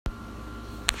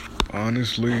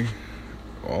Honestly,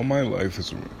 all my life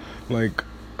is like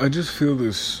I just feel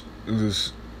this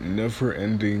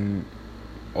never-ending,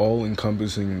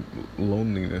 all-encompassing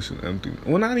loneliness and emptiness.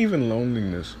 Well, not even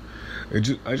loneliness. I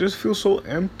just feel so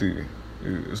empty.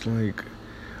 It's like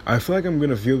I feel like I'm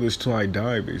gonna feel this till I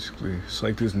die. Basically, it's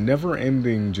like this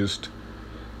never-ending, just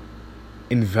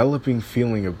enveloping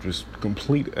feeling of just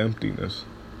complete emptiness.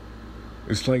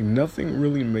 It's like nothing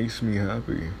really makes me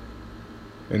happy.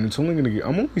 And it's only gonna get,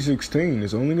 I'm only 16,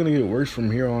 it's only gonna get worse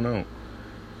from here on out.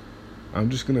 I'm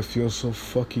just gonna feel so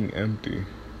fucking empty.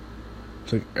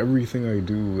 It's like everything I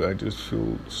do, I just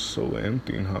feel so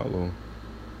empty and hollow.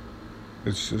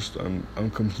 It's just,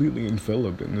 I'm completely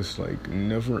enveloped in this, like,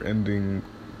 never-ending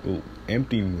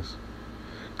emptiness.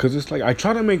 Cause it's like, I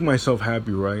try to make myself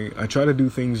happy, right? I try to do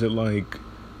things that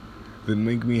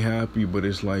make me happy, but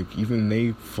it's like, even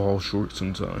they fall short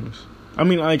sometimes. I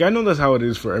mean, like, I know that's how it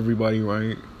is for everybody,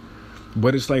 right?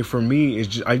 But it's like, for me,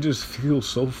 I just feel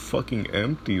so fucking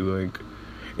empty. Like,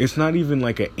 it's not even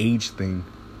like an age thing.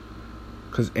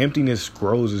 Because emptiness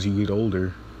grows as you get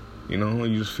older. You know?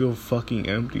 You just feel fucking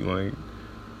empty. Like,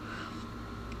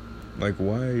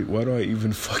 why do I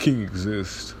even fucking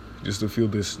exist? Just to feel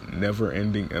this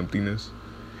never-ending emptiness.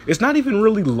 It's not even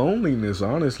really loneliness,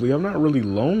 honestly. I'm not really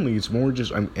lonely. It's more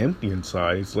just, I'm empty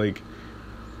inside. It's like,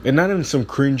 and not in some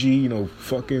cringy,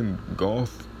 fucking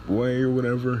goth way or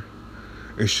whatever.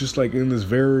 It's just like in this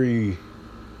very,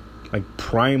 like,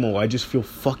 primal, I just feel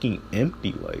fucking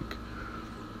empty. Like,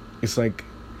 it's like,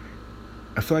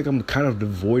 I feel like I'm kind of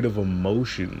devoid of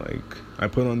emotion. Like, I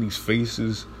put on these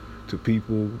faces to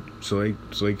people so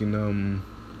they can,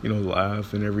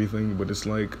 laugh and everything. But it's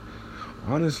like,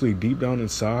 honestly, deep down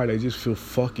inside, I just feel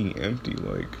fucking empty.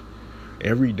 Like,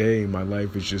 every day my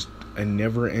life is just a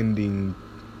never-ending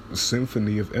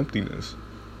symphony of emptiness.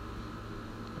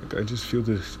 Like, I just feel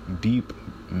this deep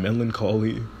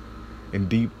melancholy and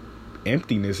deep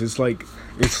emptiness. It's like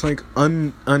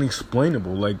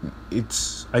unexplainable. Like,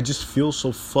 I just feel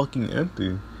so fucking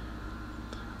empty.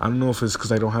 I don't know if it's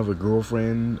because I don't have a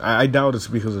girlfriend. I doubt it's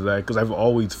because of that, because I've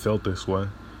always felt this way.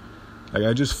 Like,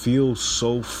 I just feel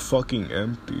so fucking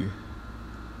empty.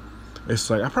 It's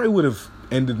like, I probably would have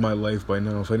ended my life by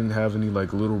now if I didn't have any,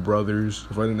 like, little brothers,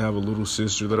 if I didn't have a little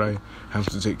sister that I have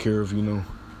to take care of, in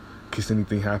case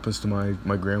anything happens to my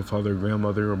grandfather,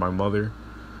 grandmother, or my mother.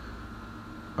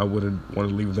 I wouldn't want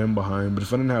to leave them behind. But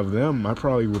if I didn't have them, I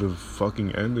probably would have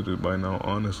fucking ended it by now,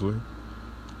 honestly.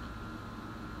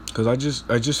 Because I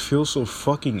just feel so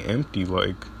fucking empty.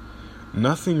 Like,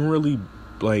 nothing really,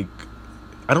 like,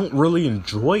 I don't really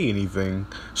enjoy anything.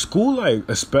 School, I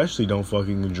especially don't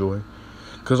fucking enjoy.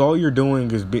 Because all you're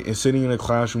doing is sitting in a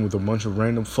classroom with a bunch of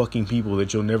random fucking people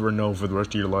that you'll never know for the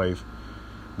rest of your life.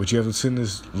 But you have to sit in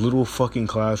this little fucking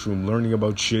classroom learning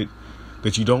about shit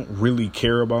that you don't really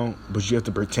care about, but you have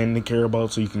to pretend to care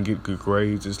about so you can get good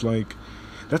grades. It's like,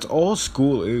 that's all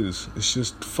school is. It's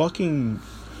just fucking,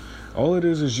 all it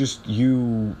is just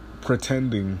you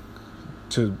pretending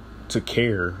to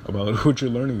care about what you're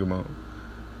learning about.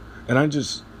 And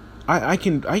I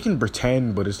can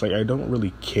pretend, but it's like, I don't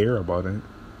really care about it.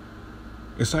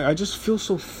 It's like, I just feel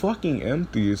so fucking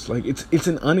empty. It's like, it's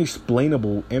an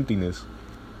unexplainable emptiness.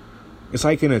 It's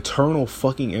like an eternal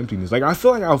fucking emptiness. Like, I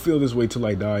feel like I'll feel this way till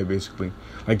I die, basically.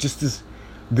 Like, just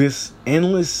this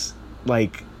endless,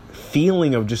 like,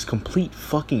 feeling of just complete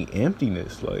fucking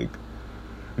emptiness. Like,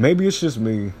 maybe it's just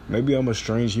me. Maybe I'm a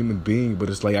strange human being, but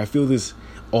it's like, I feel this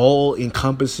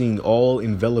all-encompassing,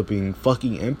 all-enveloping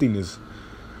fucking emptiness.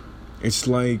 It's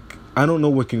like, I don't know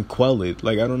what can quell it.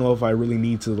 Like, I don't know if I really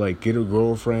need to, like, get a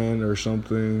girlfriend or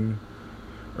something,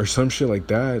 or some shit like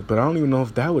that, but I don't even know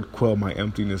if that would quell my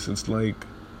emptiness. It's like,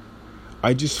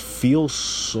 I just feel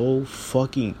so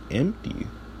fucking empty.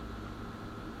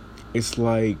 It's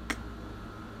like,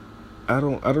 I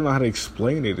don't know how to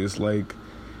explain it. It's like,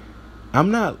 I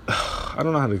don't know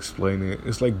how to explain it.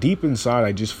 It's like, deep inside,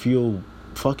 I just feel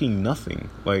fucking nothing.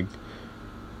 Like,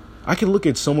 I can look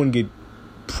at someone get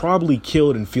probably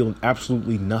killed and feel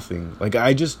absolutely nothing. Like,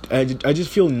 I just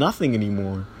feel nothing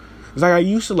anymore. It's like, I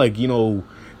used to, like,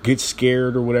 get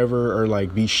scared or whatever, or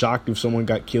like be shocked if someone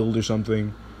got killed or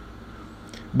something.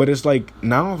 But it's like,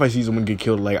 now if I see someone get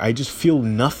killed, like, I just feel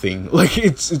nothing. Like,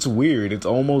 it's weird. It's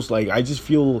almost like I just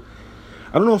feel,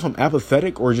 I don't know if I'm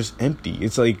apathetic or just empty.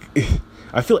 It's like,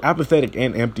 I feel apathetic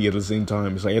and empty at the same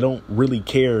time. It's like, I don't really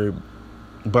care,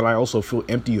 but I also feel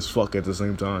empty as fuck at the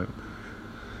same time.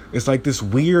 It's like this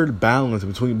weird balance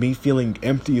between me feeling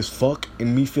empty as fuck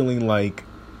and me feeling, like,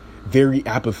 very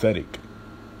apathetic.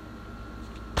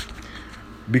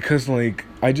 Because, like,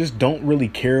 I just don't really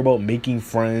care about making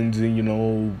friends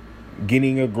and,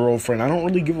 getting a girlfriend. I don't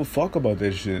really give a fuck about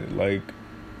that shit. Like,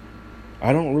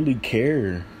 I don't really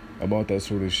care about that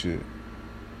sort of shit.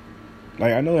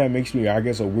 Like, I know that makes me, I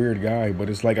guess, a weird guy, but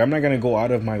it's like, I'm not gonna go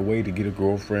out of my way to get a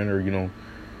girlfriend, or, you know,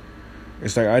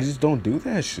 it's like, I just don't do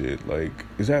that shit. Like,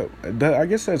 I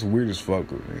guess that's weird as fuck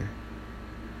with me.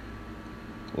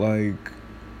 Like,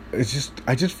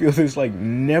 I just feel this, like,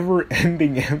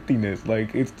 never-ending emptiness.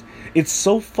 Like, it's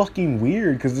so fucking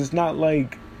weird, because it's not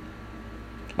like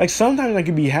sometimes I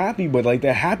can be happy, but, like,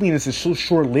 that happiness is so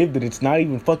short-lived that it's not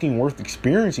even fucking worth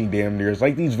experiencing damn near. It's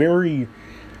like these very,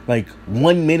 like,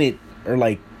 1 minute or,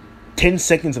 like, 10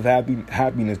 seconds of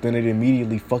happiness, then it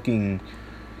immediately fucking,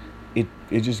 it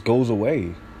just goes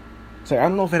away. It's like, I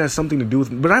don't know if it has something to do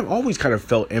with, but I've always kind of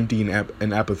felt empty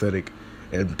and apathetic,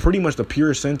 and pretty much the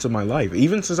purest sense of my life.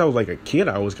 Even since I was, like, a kid,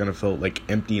 I always kind of felt, like,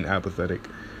 empty and apathetic.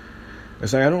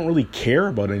 It's like, I don't really care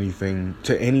about anything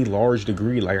to any large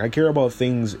degree. Like, I care about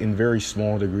things in very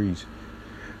small degrees.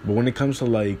 But when it comes to,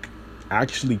 like,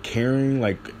 actually caring,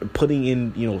 like, putting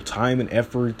in, you know, time and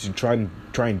effort to try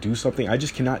and do something, I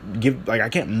just cannot I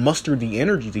can't muster the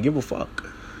energy to give a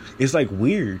fuck. It's, like,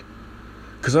 weird.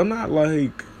 Because I'm not,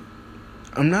 like,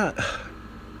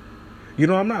 you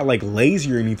know, I'm not, like,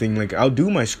 lazy or anything. Like, I'll do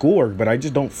my schoolwork, but I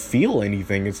just don't feel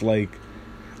anything. It's like,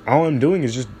 all I'm doing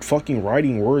is just fucking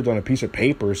writing words on a piece of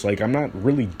paper. It's like, I'm not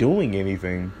really doing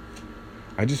anything.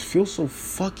 I just feel so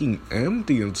fucking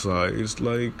empty inside. It's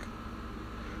like,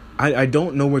 I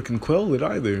don't know what can quell it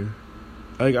either.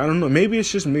 Like, I don't know. Maybe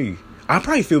it's just me. I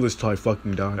probably feel this till I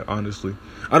fucking die, honestly.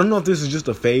 I don't know if this is just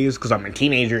a phase, because I'm a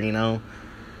teenager, you know.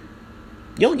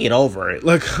 You'll get over it.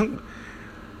 Like,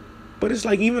 but it's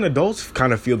like, even adults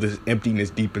kind of feel this emptiness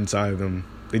deep inside of them.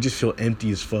 They just feel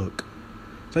empty as fuck.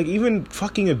 It's like, even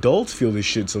fucking adults feel this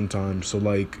shit sometimes. So,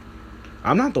 like,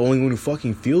 I'm not the only one who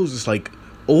fucking feels this, like,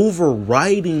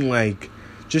 overriding, like,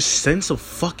 just sense of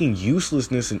fucking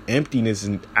uselessness and emptiness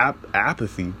and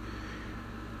apathy.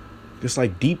 This,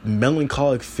 like, deep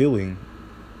melancholic feeling.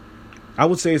 I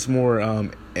would say it's more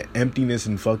emptiness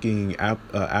and fucking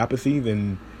apathy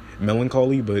than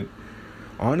melancholy, but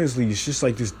honestly, it's just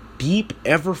like this deep,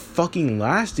 ever fucking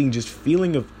lasting just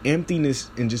feeling of emptiness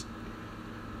and just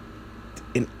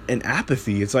and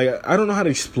apathy. It's like, I don't know how to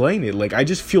explain it. Like, I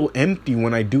just feel empty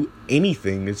when I do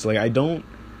anything. It's like, I'm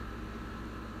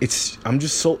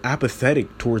just so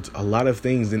apathetic towards a lot of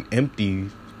things and empty.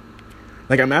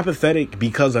 Like, I'm apathetic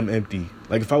because I'm empty.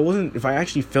 Like, if I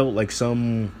actually felt like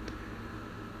some,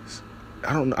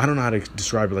 I don't know how to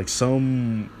describe it, like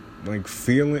some, like,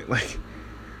 feeling, like,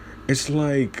 it's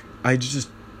like, I just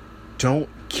don't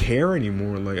care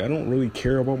anymore. Like, I don't really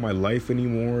care about my life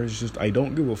anymore. It's just, I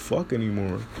don't give a fuck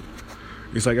anymore.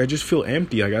 It's like, I just feel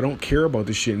empty. Like, I don't care about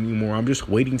this shit anymore. I'm just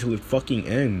waiting till it fucking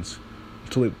ends.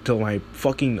 Till my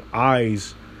fucking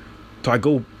eyes, till I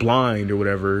go blind or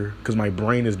whatever, because my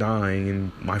brain is dying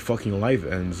and my fucking life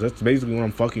ends. That's basically what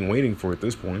I'm fucking waiting for at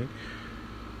this point.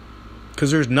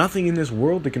 Because there's nothing in this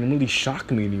world that can really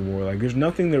shock me anymore. Like, there's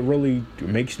nothing that really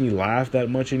makes me laugh that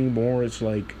much anymore. It's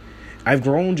like, I've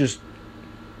grown just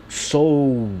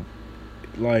so,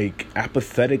 like,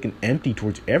 apathetic and empty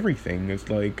towards everything. It's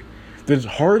like, there's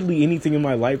hardly anything in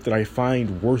my life that I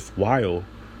find worthwhile,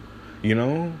 you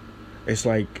know? It's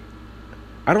like,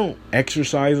 I don't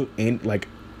exercise like,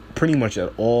 pretty much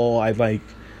at all. I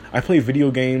play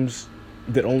video games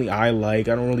that only I like.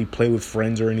 I don't really play with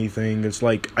friends or anything. It's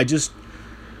like, because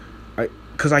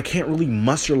I can't really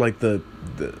muster, like, the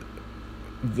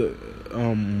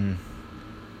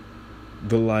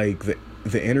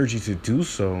energy to do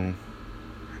so.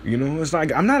 You know, it's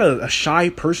like, I'm not a shy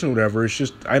person or whatever. It's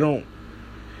just, I don't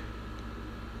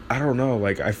know.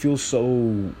 Like, I feel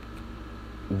so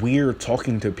weird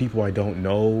talking to people I don't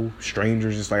know,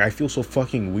 strangers. It's like, I feel so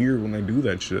fucking weird when I do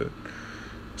that shit.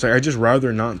 It's like, I just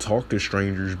rather not talk to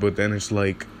strangers, but then it's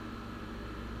like,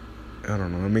 I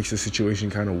don't know, it makes the situation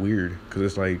kind of weird, because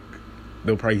it's like,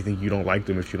 they'll probably think you don't like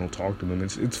them if you don't talk to them.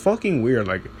 It's fucking weird.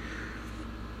 Like,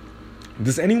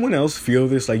 does anyone else feel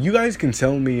this? Like, you guys can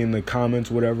tell me in the comments,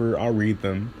 whatever, I'll read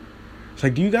them. It's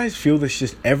like, do you guys feel this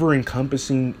just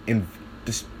ever-encompassing, in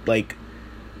this, like,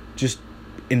 just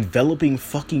enveloping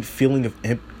fucking feeling of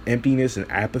emptiness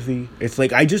and apathy? It's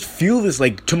like, I just feel this,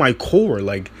 like, to my core.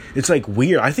 Like, it's like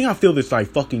weird. I think I feel this till I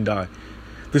fucking die.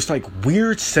 This, like,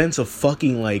 weird sense of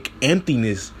fucking, like,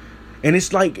 emptiness. And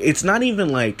it's like, it's not even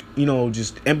like, you know,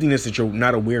 just emptiness that you're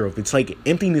not aware of. It's like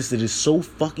emptiness that is so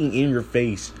fucking in your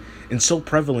face and so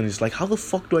prevalent. It's like, how the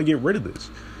fuck do I get rid of this?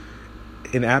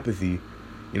 And apathy,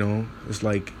 you know, it's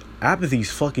like,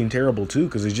 apathy's fucking terrible too,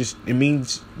 because it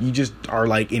means you just are,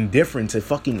 like, indifferent to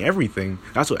fucking everything.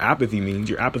 That's what apathy means.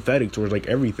 You're apathetic towards, like,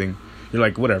 everything. You're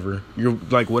like, whatever. You're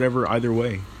like, whatever either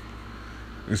way.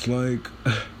 It's like,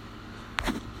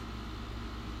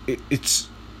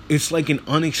 it's like an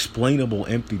unexplainable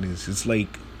emptiness. It's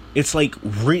like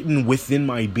written within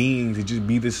my being to just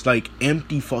be this like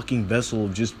empty fucking vessel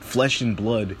of just flesh and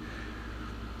blood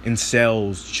and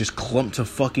cells just clumped to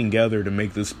fucking together to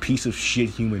make this piece of shit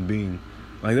human being.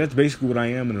 Like, that's basically what I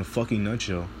am in a fucking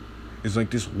nutshell. It's like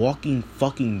this walking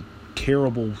fucking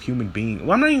terrible human being.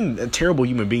 Well, I'm not even a terrible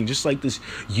human being, just like this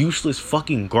useless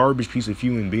fucking garbage piece of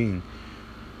human being.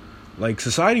 Like,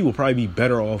 society will probably be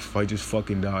better off if I just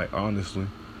fucking die, honestly.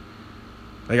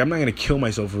 Like, I'm not gonna kill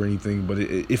myself or anything, but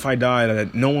if I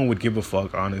died, no one would give a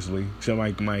fuck, honestly.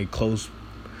 Except my close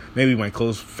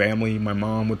family. My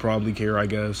mom would probably care, I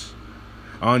guess.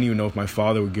 I don't even know if my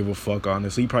father would give a fuck,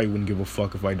 honestly. He probably wouldn't give a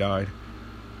fuck if I died.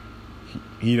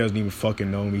 He doesn't even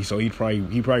fucking know me, so he probably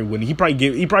wouldn't. He'd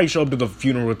probably show up to the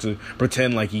funeral to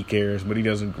pretend like he cares, but he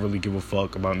doesn't really give a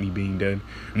fuck about me being dead.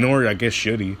 Nor, I guess,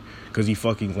 should he, because he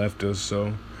fucking left us,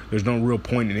 so there's no real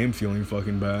point in him feeling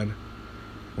fucking bad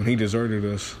when he deserted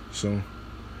us. So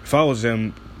if I was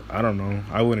him, I don't know,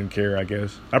 I wouldn't care, I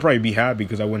guess. I'd probably be happy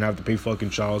because I wouldn't have to pay fucking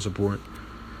child support.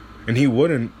 And he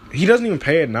doesn't even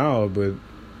pay it now, but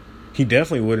he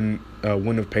definitely wouldn't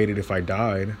have paid it if I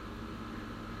died.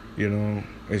 You know,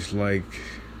 it's like,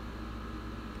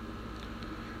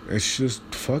 it's just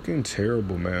fucking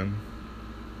terrible, man.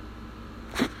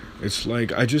 It's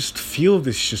like, I just feel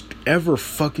this just ever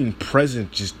fucking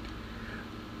present, just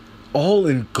all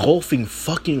engulfing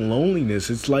fucking loneliness.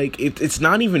 It's like, it's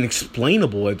not even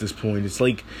explainable at this point. It's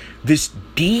like this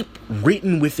deep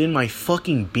written within my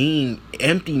fucking being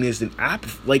emptiness and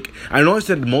like, I know I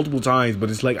said it multiple times,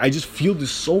 but it's like, I just feel this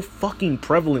so fucking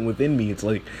prevalent within me. It's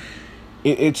like,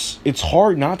 it's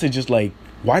hard not to just like,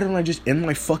 why don't I just end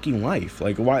my fucking life?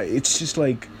 Like, why? It's just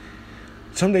like,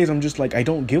 some days I'm just like, I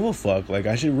don't give a fuck. Like,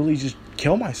 I should really just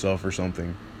kill myself or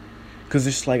something. Because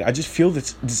it's like, I just feel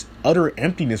this utter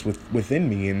emptiness within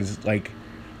me. And it's like,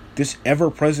 this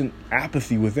ever-present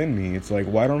apathy within me. It's like,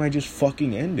 why don't I just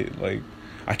fucking end it? Like,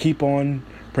 I keep on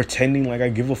pretending like I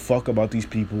give a fuck about these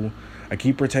people. I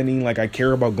keep pretending like I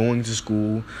care about going to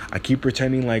school. I keep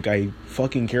pretending like I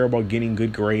fucking care about getting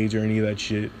good grades or any of that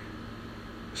shit.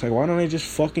 It's like, why don't I just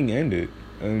fucking end it?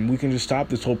 And we can just stop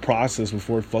this whole process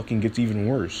before it fucking gets even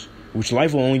worse. Which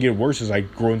life will only get worse as I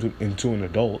grow into an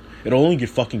adult. It'll only get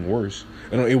fucking worse.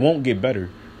 It won't get better.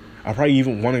 I'll probably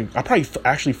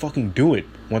actually fucking do it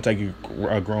once I get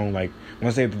grown. Like,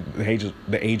 once I hit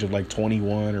the age of like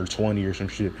 21 or 20 or some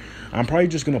shit. I'm probably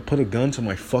just gonna put a gun to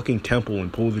my fucking temple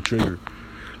and pull the trigger.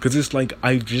 Cause it's like,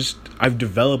 I've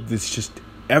developed this just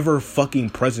ever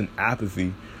fucking present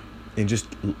apathy and just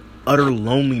utter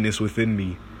loneliness within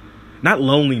me. Not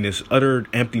loneliness, utter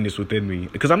emptiness within me.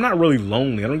 Because I'm not really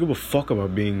lonely. I don't give a fuck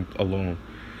about being alone.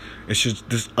 It's just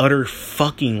this utter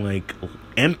fucking like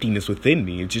emptiness within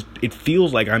me. It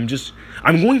feels like I'm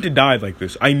going to die like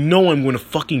this. I know I'm going to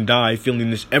fucking die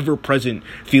feeling this ever-present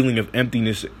feeling of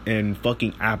emptiness and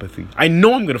fucking apathy. I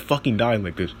know I'm going to fucking die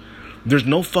like this. There's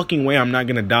no fucking way I'm not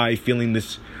going to die feeling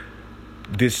this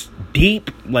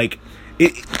deep, like,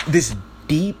 this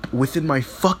deep within my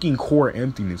fucking core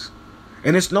emptiness.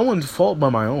 And it's no one's fault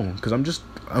but my own, because I'm just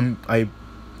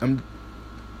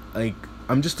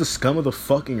the scum of the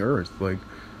fucking earth. Like,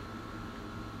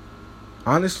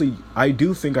 honestly, I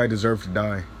do think I deserve to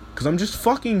die, because I'm just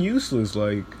fucking useless.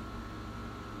 Like,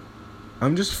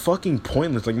 I'm just fucking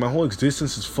pointless. Like, my whole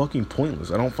existence is fucking pointless.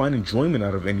 I don't find enjoyment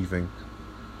out of anything.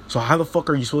 So how the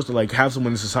fuck are you supposed to, like, have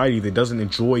someone in society that doesn't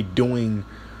enjoy doing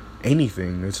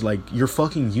anything? It's like, you're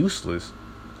fucking useless.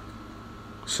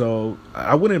 So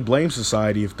I wouldn't blame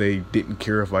society if they didn't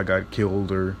care if I got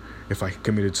killed or if I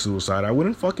committed suicide. I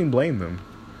wouldn't fucking blame them.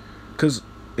 Because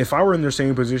if I were in their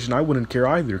same position, I wouldn't care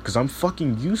either. Because I'm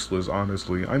fucking useless,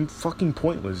 honestly. I'm fucking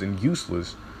pointless and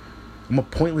useless. I'm a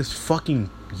pointless, fucking,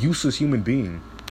 useless human being.